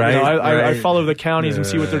roads a lot. I Right. follow the counties and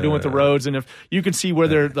see what they're doing with the roads, and if you can see where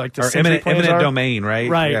they're like the or century eminent, plans eminent are. domain, right?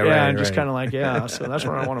 Right, yeah, and just right. kind of like, so that's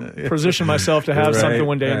where I want to position myself to have Right, something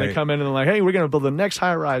one day, and they right. come in and they're like, hey, we're going to build the next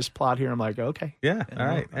high-rise plot here. I'm like, okay, Yeah. All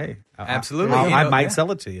right. Hey. Absolutely. I might Yeah.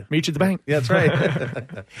 sell it to you. meet you at the bank. Yeah, that's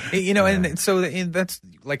right. And so that's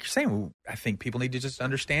like you're saying. I think people need to just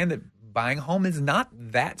understand that buying a home is not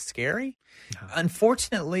that scary.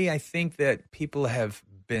 Unfortunately, I think that people have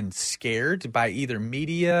been scared by either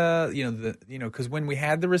media, because when we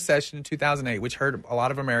had the recession in 2008, which hurt a lot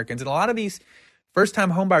of Americans, and a lot of these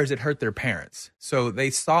first-time homebuyers, it hurt their parents. So they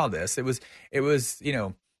saw this. It was,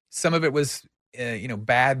 some of it was,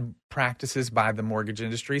 bad practices by the mortgage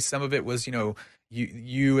industry. Some of it was,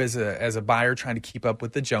 you as a buyer trying to keep up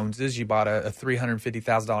with the Joneses. You bought a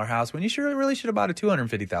 $350,000 house when you really should have bought a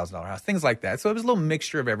 $250,000 house. Things like that. So it was a little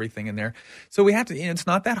mixture of everything in there. So we have to. It's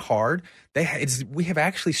not that hard. We have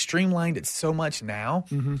actually streamlined it so much now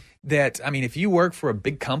that if you work for a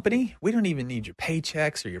big company, we don't even need your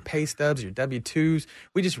paychecks or your pay stubs, your W-2s.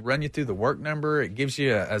 We just run you through the work number. It gives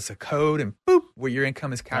you a code, and boop, where your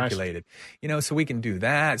income is calculated. So we can do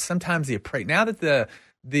that. Sometimes now that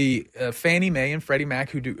the Fannie Mae and Freddie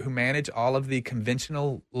Mac who manage all of the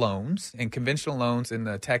conventional loans, and conventional loans in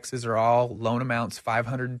Texas are all loan amounts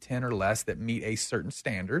 510 or less that meet a certain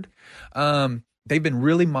standard. They've been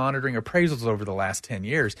really monitoring appraisals over the last 10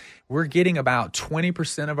 years. We're getting about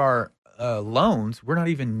 20% of our loans. We're not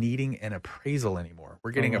even needing an appraisal anymore.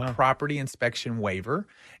 We're getting a property inspection waiver,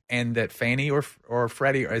 and that Fannie or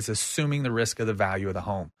Freddie is assuming the risk of the value of the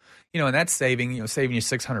home. And that's saving you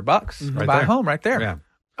 $600 to Right buy there. a home right there. Yeah.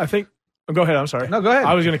 I think. Go ahead. I'm sorry. No, go ahead.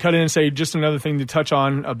 I was going to cut in and say just another thing to touch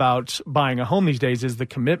on about buying a home these days is the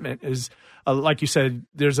commitment is, like you said,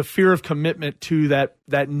 there's a fear of commitment to that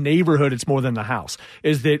neighborhood. It's more than the house.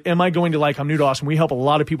 Is that, am I going to I'm new to Austin. We help a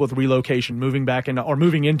lot of people with relocation, moving back or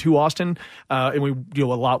moving into Austin. And we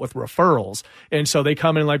deal a lot with referrals. And so they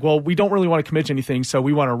come in like, well, we don't really want to commit to anything. So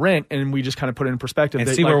we want to rent. And we just kind of put it in perspective. And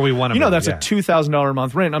that, see where we want to move, that's yeah. a $2,000 a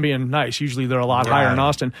month rent. I'm being nice. Usually they're a lot higher in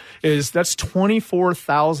Austin. That's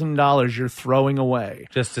 $24,000 you're throwing away.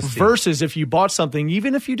 Just to see. Versus if you bought something,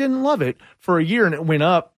 even if you didn't love it for a year and it went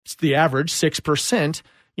up, the average 6%,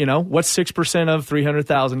 what's 6% of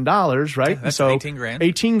 $300,000, right? That's so 18 grand.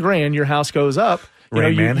 18 grand, your house goes up.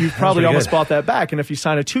 Right, man. You've probably That's almost pretty good. bought that back. And if you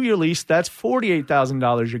sign a 2-year lease, that's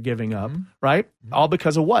 $48,000 you're giving up, right? All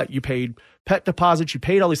because of what? You paid pet deposits, you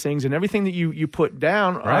paid all these things, and everything that you put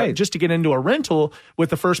down Right. just to get into a rental with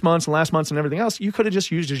the first months and last months and everything else, you could have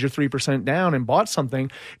just used as your 3% down and bought something.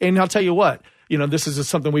 And I'll tell you what, this is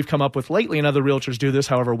something we've come up with lately, and other realtors do this.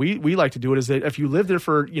 However, we like to do it is that if you live there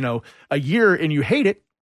for, a year and you hate it,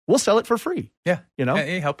 we'll sell it for free. Yeah.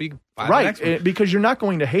 And help you buy the next one. because you're not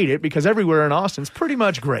going to hate it because everywhere in Austin's pretty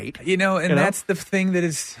much great. That's the thing that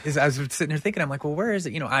is I was sitting here thinking, I'm like, well, where is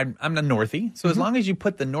it? I'm the Northie. So as long as you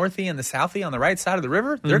put the Northie and the Southie on the right side of the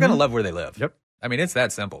river, they're going to love where they live. Yep. It's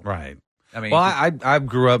that simple. Right. Well, I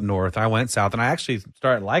grew up north. I went south, and I actually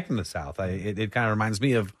started liking the south. It kind of reminds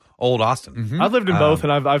me of old Austin. I've lived in both,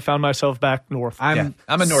 and I've found myself back north. I'm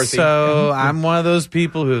a Northie. So I'm one of those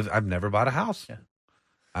people I've never bought a house. Yeah.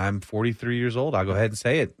 I'm 43 years old. I'll go ahead and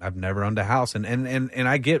say it. I've never owned a house, and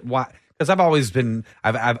I get why, because I've always been.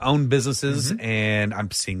 I've owned businesses, and I'm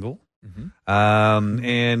single.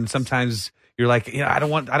 And sometimes you're like, I don't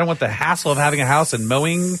want the hassle of having a house and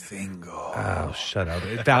mowing. Single. Oh, shut up!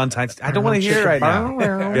 Valentine's. I don't want to hear it right now.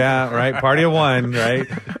 Yeah, right. Party of one, right?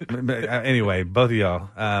 Anyway, both of y'all,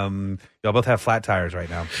 y'all both have flat tires right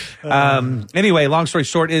now. Anyway, long story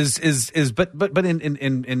short but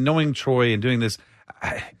in knowing Troy and doing this,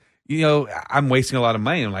 I'm wasting a lot of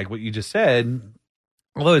money. And like what you just said,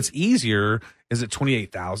 although it's easier, is it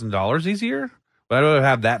 $28,000 easier? But I don't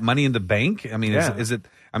have that money in the bank. Is it?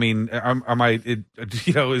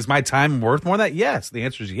 Is my time worth more than that? Yes. The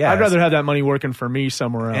answer is yes. I'd rather have that money working for me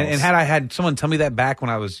somewhere else. And had I had someone tell me that back when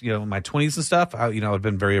I was, in my 20s and stuff, I'd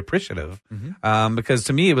been very appreciative. Because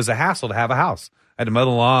to me, it was a hassle to have a house. I had to mow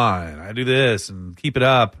the lawn. I do this and keep it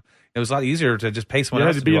up. It was a lot easier to just pay someone You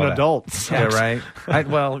else had to do be all an that. adult. Yeah, right.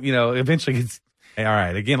 Eventually it's all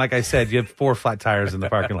right. Again, like I said, you have 4 flat tires in the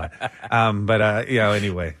parking lot.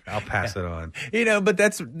 Anyway, I'll pass it on. But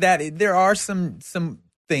there are some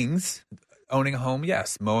things. Owning a home,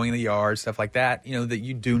 yes. Mowing the yard, stuff like that, that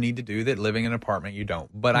you do need to do that living in an apartment, you don't.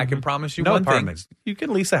 But I can promise you No one apartments. You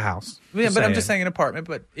can lease a house. thing. Yeah, but I'm just saying an apartment.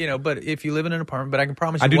 But, but if you live in an apartment, but I can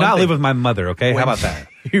promise you I do one not thing. live with my mother, okay? How about that?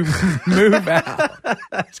 You move out.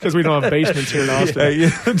 It's because we don't have basements here in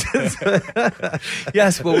Austin.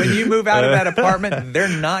 Yes, well, when you move out of that apartment, they're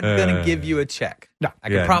not going to give you a check. No. I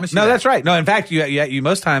can promise you No, that. that's right. No, in fact, you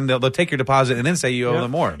most time they'll take your deposit and then say you owe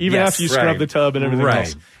them more. Even Yes, after you scrub right. the tub and everything Right.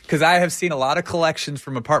 else. Because I have seen a lot of collections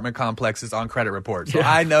from apartment complexes on credit reports. So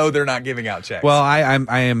I know they're not giving out checks. Well, I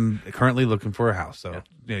am currently looking for a house, so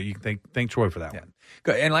you can thank Troy for that one.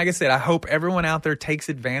 Good. And like I said, I hope everyone out there takes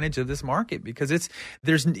advantage of this market because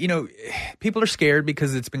people are scared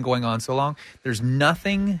because it's been going on so long. There's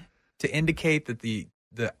nothing to indicate that the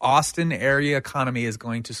Austin area economy is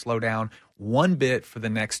going to slow down one bit for the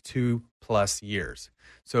next 2+ years.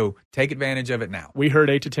 So take advantage of it now. We heard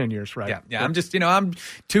 8 to 10 years, right? Yeah. I'm just, I'm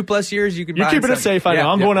 2+ years. You can. You're buy keeping it something. safe. I know.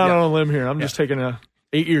 I'm going out on a limb here. I'm Yeah. just taking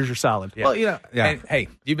 8 years are solid. Yeah. Well, yeah. And, hey,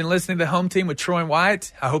 you've been listening to the Home Team with Troy and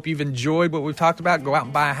Wyatt. I hope you've enjoyed what we've talked about. Go out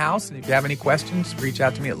and buy a house. And if you have any questions, reach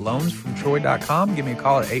out to me at loansfromtroy.com. Give me a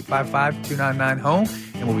call at 855-299-HOME,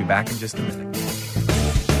 and we'll be back in just a minute.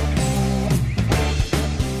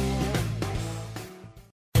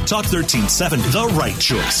 Talk 1370, the right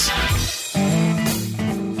choice.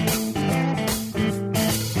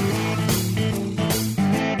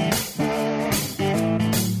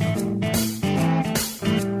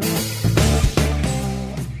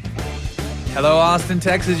 Hello, Austin,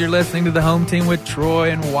 Texas. You're listening to the Home Team with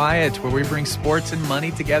Troy and Wyatt, where we bring sports and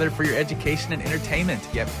money together for your education and entertainment.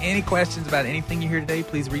 If you have any questions about anything you hear today,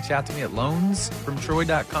 please reach out to me at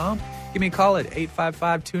loansfromtroy.com. Give me a call at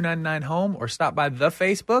 855-299-HOME or stop by the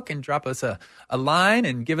Facebook and drop us a line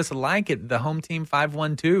and give us a like at the Home Team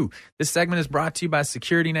 512. This segment is brought to you by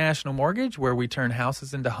Security National Mortgage, where we turn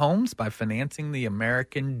houses into homes by financing the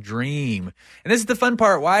American dream. And this is the fun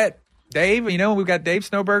part, Wyatt. Dave, we've got Dave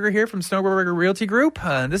Snowberger here from Snowberger Realty Group.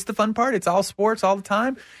 This is the fun part. It's all sports all the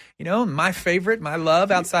time. My favorite, my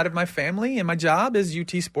love outside of my family and my job is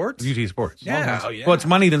UT Sports. UT Sports. Yeah. Oh, yeah. Well, it's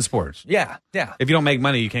money than sports. Yeah. If you don't make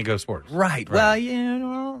money, you can't go to sports. Right. Well,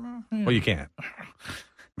 Well, you can't.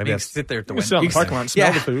 Maybe you can that's sit there at the You can window. sit on the parking lot and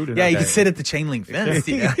smell the food. And You can sit at the chain link fence.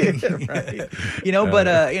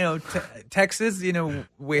 Texas,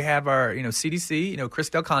 we have our, CDC, Chris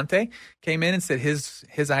Del Conte came in and said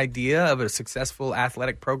his idea of a successful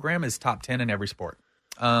athletic program is top 10 in every sport.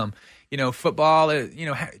 Football,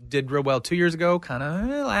 did real well 2 years ago, kind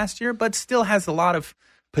of last year, but still has a lot of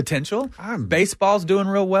potential. Baseball's doing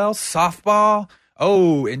real well. Softball.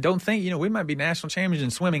 Oh, and don't think, we might be national champions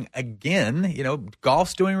in swimming again.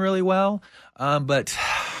 Golf's doing really well. But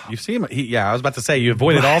you see him. I was about to say you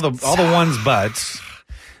avoided all the ones, but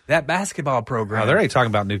that basketball program. they're already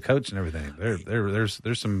talking about new coach and everything. There's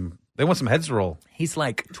some. They want some heads to roll. He's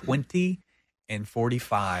like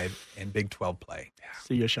 20-45 in Big 12 play.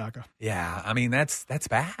 See ya, Shaka. Yeah, I mean that's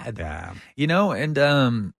bad. Yeah. And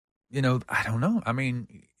I don't know. I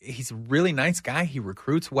mean, he's a really nice guy. He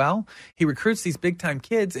recruits well. He recruits these big time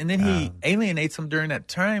kids, and then he alienates them during that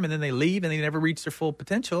time, and then they leave, and they never reach their full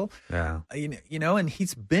potential. Yeah. And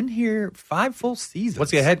he's been here 5 full seasons.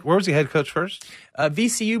 Where was he head coach first?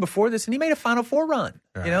 VCU before this, and he made a Final Four run.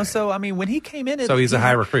 Right. So I mean, when he came in, So he's a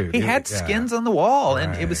high recruit. He had skins on the wall,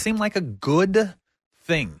 and it Right. seemed like a good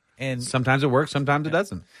thing. And Sometimes it works, sometimes it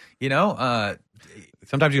doesn't.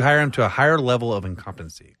 Sometimes you hire him to a higher level of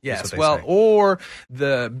incompetency. yes, say. or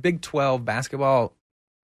the Big 12 basketball,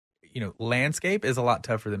 landscape is a lot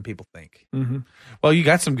tougher than people think. Mm-hmm. Well, you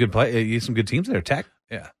got some good some good teams there. Tech.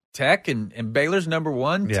 Yeah. Tech and Baylor's number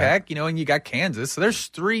 1. Yeah. Tech, and you got Kansas. So there's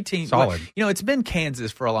 3 teams. Solid. Well, it's been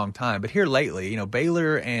Kansas for a long time, but here lately,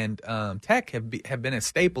 Baylor and Tech have been a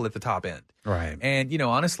staple at the top end. Right. And,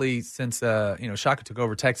 honestly, since, Shaka took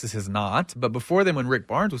over, Texas has not. But before then, when Rick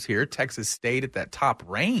Barnes was here, Texas stayed at that top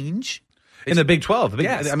range. In the Big 12.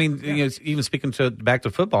 Yes. I mean, even speaking back to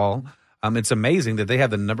football, it's amazing that they have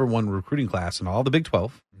the number 1 recruiting class in all the Big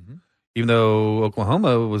 12. Mm-hmm. Even though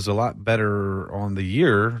Oklahoma was a lot better on the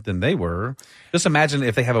year than they were. Just imagine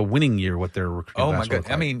if they have a winning year, what their recruiting Oh, class my would God. look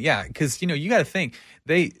like. I mean, yeah, because, you got to think.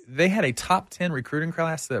 They had a top 10 recruiting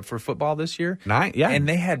class for football this year. 9, yeah. And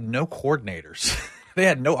they had no coordinators. They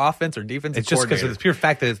had no offense or defensive It's just because of the pure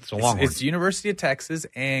fact that it's a Longhorn. It's University of Texas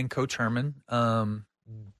and Coach Herman.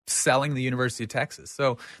 selling the University of Texas.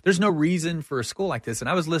 So there's no reason for a school like this. And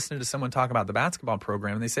I was listening to someone talk about the basketball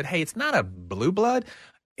program, and they said, hey, it's not a blue blood.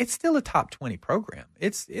 It's still a top 20 program.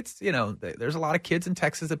 It's there's a lot of kids in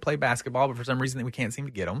Texas that play basketball, but for some reason we can't seem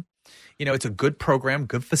to get them. It's a good program,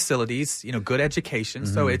 good facilities, good education.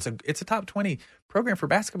 So it's a top 20 program for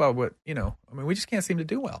basketball, but we just can't seem to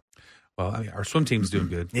do well. Well, our swim team's doing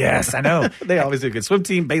good. Yes, I know. They always do good. Swim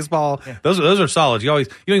team, baseball, those are solid. You don't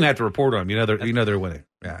even have to report on them. You know they're winning.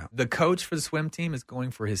 Yeah. The coach for the swim team is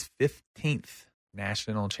going for his 15th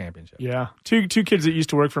national championship. Yeah. Two kids that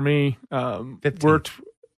used to work for me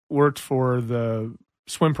worked for the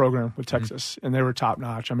swim program with Texas, and they were top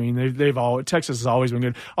notch. I mean, Texas has always been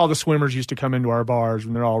good. All the swimmers used to come into our bars,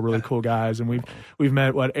 and they're all really cool guys. And we've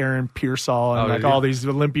met Aaron Pearsall, and all these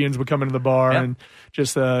Olympians would come into the bar, and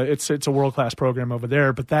just it's a world class program over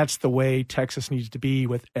there. But that's the way Texas needs to be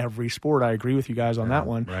with every sport. I agree with you guys on that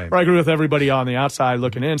one. Right. Or I agree with everybody on the outside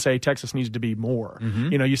looking in. Say Texas needs to be more.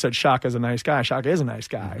 You said Shaka's a nice guy. Shaka is a nice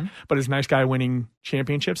guy, but is nice guy winning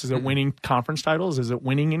championships? Is it winning conference titles? Is it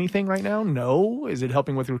winning anything right now? No. Is it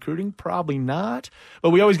helping with recruiting? Probably not.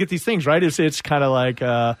 But we always get these things, right? It's kind of like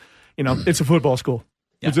it's a football school.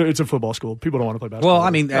 Yeah. It's a football school. People don't want to play basketball. Well,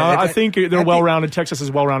 I mean, I think they're well-rounded. Texas is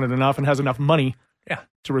well-rounded enough and has enough money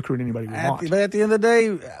to recruit anybody we want. But at the end of the day,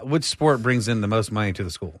 which sport brings in the most money to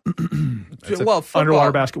the school? Football.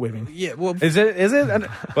 Underwater basket weaving. Yeah, well, is it?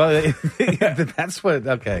 Well, that's what.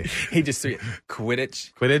 Okay, he just threw it.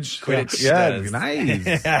 Quidditch. Yeah,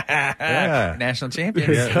 nice. Yeah. National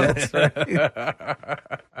champion. Yeah, that's right.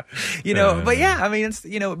 But yeah, I mean, it's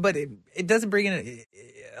but it doesn't bring in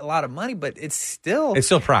a lot of money, but it's still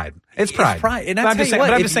pride. It's pride. And I'm just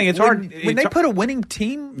saying it's hard. When they put a winning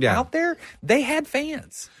team out there, they had fans.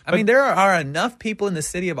 I mean, there are enough people in the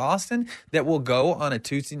city of Austin that will go on a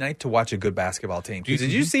Tuesday night to watch a good basketball team. Did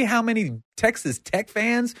you see how many Texas Tech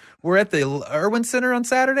fans were at the Irwin Center on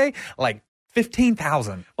Saturday? Like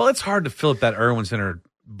 15,000. Well, it's hard to fill up that Irwin Center.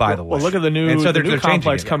 By the way, well, look at the new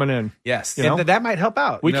complex coming in. Yes, and that might help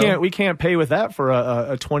out. We can't pay with that for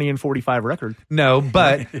a 20-45 record. No,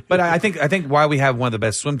 but I think why we have one of the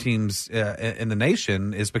best swim teams in the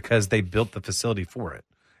nation is because they built the facility for it.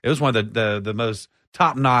 It was one of the most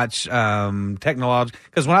top notch technology.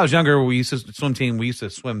 Because when I was younger, we used to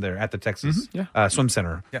swim there at the Texas Swim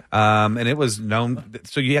Center. Yeah. And it was known.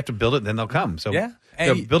 So you have to build it, then they'll come. So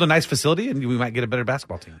build a nice facility, and we might get a better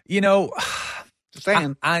basketball team. Just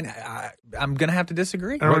saying. I'm going to have to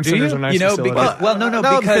disagree. Nice because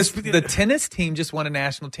the tennis team just won a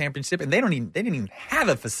national championship, and they didn't even have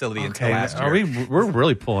a facility until last year. We're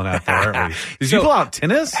really pulling out there, aren't we? Did you pull out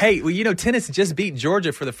tennis? Hey, tennis just beat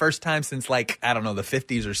Georgia for the first time since the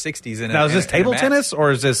 50s or 60s. Now, is this table tennis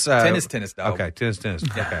or is this tennis? Dog. Okay, tennis.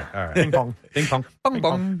 Okay, all right. Ping pong. Ping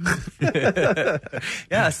pong.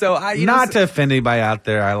 Yeah. So not to offend anybody out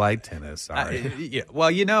there, I like tennis. Sorry.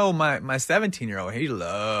 Well, my 17-year-old. He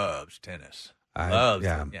loves tennis. Loves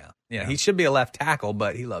it. Yeah. He should be a left tackle,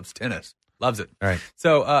 but he loves tennis. Loves it. All right.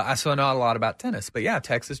 So I know a lot about tennis, but yeah,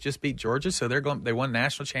 Texas just beat Georgia, so they won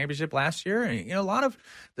national championship last year, and a lot of,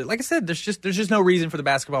 like I said, there's just no reason for the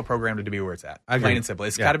basketball program to be where it's at. Plain and simple,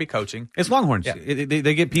 it's got to be coaching. It's Longhorns. Yeah.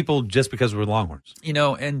 They get people just because we're Longhorns.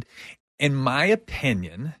 And in my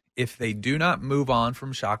opinion, if they do not move on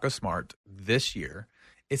from Shaka Smart this year,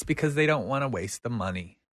 it's because they don't want to waste the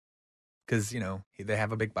money. Because, they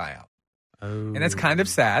have a big buyout. Oh. And that's kind of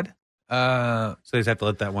sad. So they just have to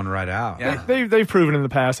let that one ride out. Yeah. They've proven in the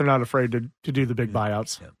past they're not afraid to do the big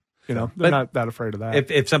buyouts. Yeah. They're not that afraid of that.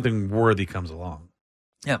 If something worthy comes along.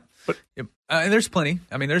 Yeah. But and there's plenty.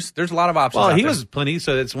 I mean, there's a lot of options. Well, he was plenty,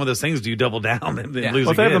 so it's one of those things. Do you double down and lose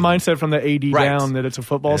Well, if they have the mindset from the AD down that it's a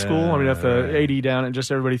football school, I mean, if the AD down and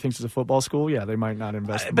just everybody thinks it's a football school, they might not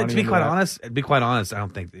invest the money. But to be quite honest, I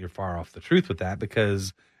don't think that you're far off the truth with that,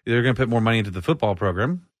 because they're going to put more money into the football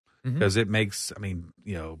program because it makes,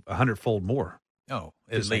 100-fold more. Oh,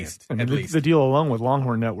 at least. And the deal alone with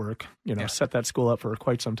Longhorn Network, set that school up for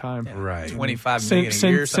quite some time. Yeah. Right. $25 million a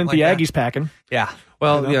year, sent the Aggies packing. Yeah.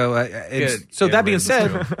 Well, so that being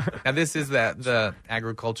said, now this is the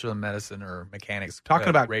agricultural and medicine or mechanics talking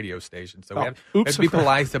about radio station. So we have to be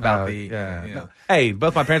polite about Hey,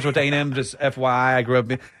 both my parents went to A&M. Just FYI, I grew up.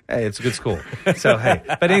 Hey, it's a good school. So hey,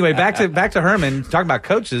 but anyway, back to Herman talking about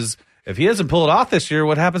coaches. If he doesn't pull it off this year,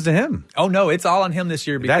 what happens to him? Oh no, it's all on him this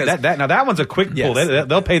year because that one's a quick pull.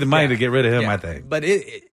 They'll pay the money to get rid of him. I think. But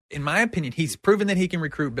in my opinion, he's proven that he can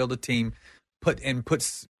recruit, build a team,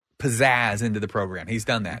 puts pizzazz into the program. He's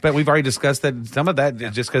done that. But we've already discussed that some of that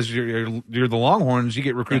just because you're the Longhorns, you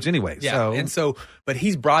get recruits anyway. Yeah. But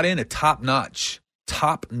he's brought in a top-notch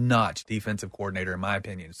top-notch defensive coordinator, in my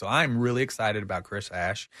opinion. So I'm really excited about Chris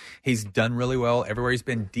Ash. He's done really well everywhere he's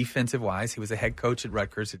been defensive-wise. He was a head coach at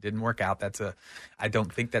Rutgers. It didn't work out. I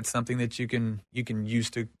don't think that's something that you can use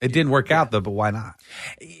to. It didn't work out though, but why not?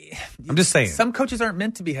 I'm just saying. Some coaches aren't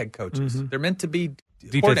meant to be head coaches. They're meant to be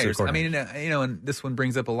coordinators. I mean, and this one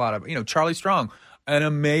brings up a lot of, Charlie Strong, an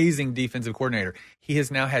amazing defensive coordinator. He has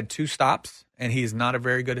now had 2 stops, and he is not a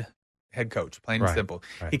very good head coach, plain and simple.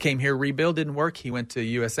 Right. He came here, rebuild, didn't work. He went to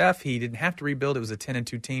USF. He didn't have to rebuild. It was a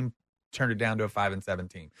 10-2 team, turned it down to a 5-7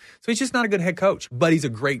 team. So he's just not a good head coach, but he's a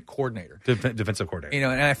great coordinator. Defensive coordinator.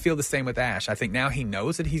 And I feel the same with Ash. I think now he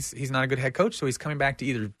knows that he's not a good head coach, so he's coming back to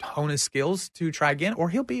either hone his skills to try again, or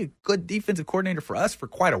he'll be a good defensive coordinator for us for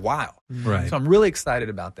quite a while. Right. So I'm really excited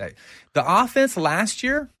about that. The offense last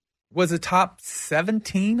year was a top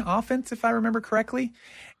 17 offense, if I remember correctly.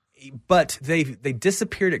 But they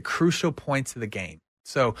disappeared at crucial points of the game.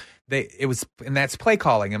 So and that's play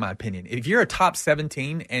calling, in my opinion. If you're a top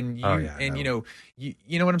 17 and you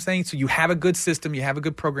know what I'm saying? So you have a good system, you have a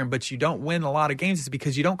good program, but you don't win a lot of games, it's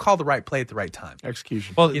because you don't call the right play at the right time.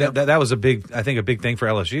 Execution. Well, that was a big thing for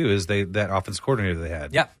LSU is that offense coordinator they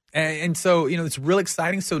had. Yeah. And so, it's real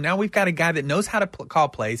exciting. So now we've got a guy that knows how to call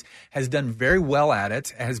plays, has done very well at it,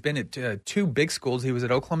 has been at 2 big schools. He was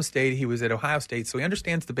at Oklahoma State. He was at Ohio State. So he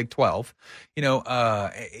understands the Big 12.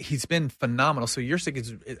 He's been phenomenal. So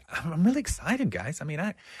I'm really excited, guys. I mean,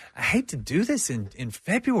 I hate to do this in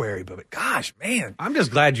February, but gosh, man. I'm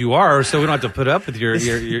just glad you are, so we don't have to put up with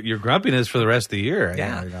your grumpiness for the rest of the year.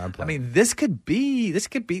 Yeah. I mean, this could be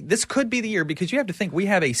the year, because you have to think we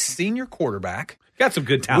have a senior quarterback. Got some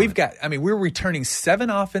good talent. We're returning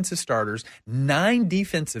 7 offensive starters, 9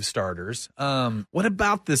 defensive starters. What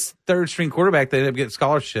about this 3rd-string quarterback that ended up getting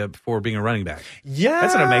scholarship for being a running back? Yeah.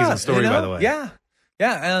 That's an amazing story, by the way. Yeah.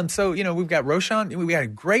 Yeah. So, we've got Roshan. We've got a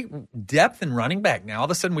great depth in running back now. All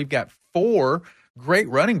of a sudden, we've got 4 great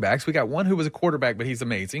running backs. We got one who was a quarterback, but he's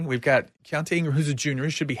amazing. We've got Keontae Ingram, who's a junior.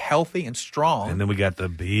 He should be healthy and strong. And then we got the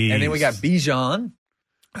beast. And then we got Bijan,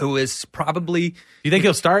 who is probably. You think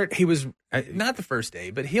he'll start? He was not the first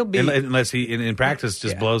day, but he'll be. Unless he, in practice,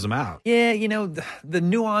 just blows him out. Yeah, the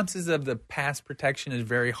nuances of the pass protection is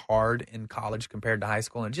very hard in college compared to high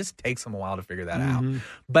school, and it just takes him a while to figure that out.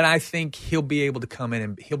 But I think he'll be able to come in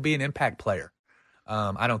and he'll be an impact player.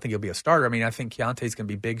 I don't think he'll be a starter. I mean, I think Keontae's going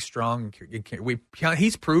to be big, strong.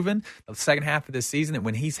 He's proven the second half of this season that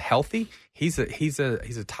when he's healthy, he's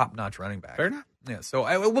a top-notch running back. Fair enough. Yeah, so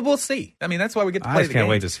we'll see. I mean, that's why we get to play the game. I just can't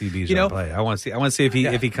wait to see Bijan play. I want to see if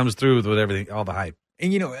he comes through with everything, all the hype.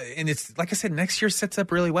 And and it's like I said, next year sets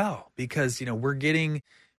up really well because we're getting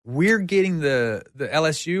the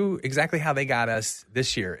LSU exactly how they got us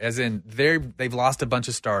this year, as in they've lost a bunch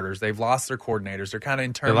of starters, they've lost their coordinators, they're kind of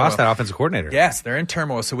in turmoil. They lost that offensive coordinator. Yes, they're in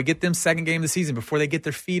turmoil. So we get them second game of the season before they get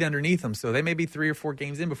their feet underneath them. So they may be 3 or 4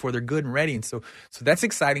 games in before they're good and ready, and so that's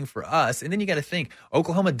exciting for us. And then you got to think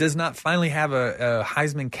Oklahoma does not finally have a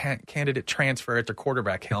Heisman candidate transfer at their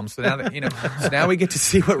quarterback helm. So now that so now we get to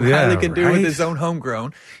see what Riley can do with his own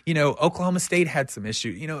homegrown. Oklahoma State had some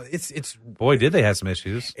issues. It's boy, did they have some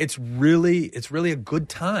issues. It's really a good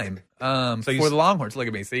time for the Longhorns. Look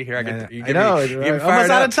at me. See, here I get I know. Almost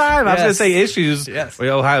out of time. I was going to say issues with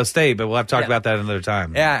Ohio State, but we'll have to talk about that another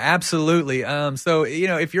time. Yeah, absolutely. So,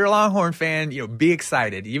 if you're a Longhorn fan, be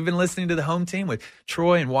excited. You've been listening to the home team with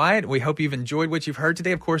Troy and Wyatt. We hope you've enjoyed what you've heard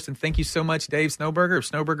today, of course, and thank you so much, Dave Snowberger of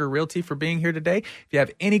Snowberger Realty, for being here today. If you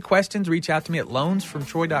have any questions, reach out to me at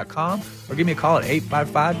loansfromtroy.com or give me a call at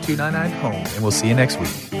 855-299-HOME, and we'll see you next week.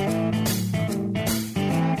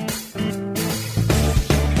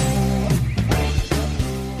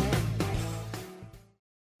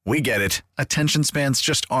 We get it. Attention spans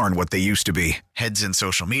just aren't what they used to be. Heads in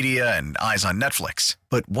social media and eyes on Netflix.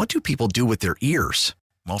 But what do people do with their ears?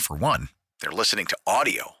 Well, for one, they're listening to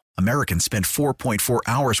audio. Americans spend 4.4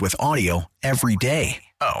 hours with audio every day.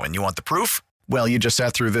 Oh, and you want the proof? Well, you just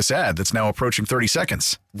sat through this ad that's now approaching 30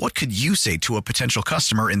 seconds. What could you say to a potential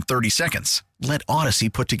customer in 30 seconds? Let Odyssey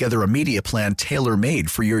put together a media plan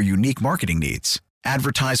tailor-made for your unique marketing needs.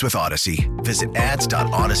 Advertise with Odyssey. Visit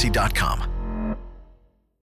ads.odyssey.com.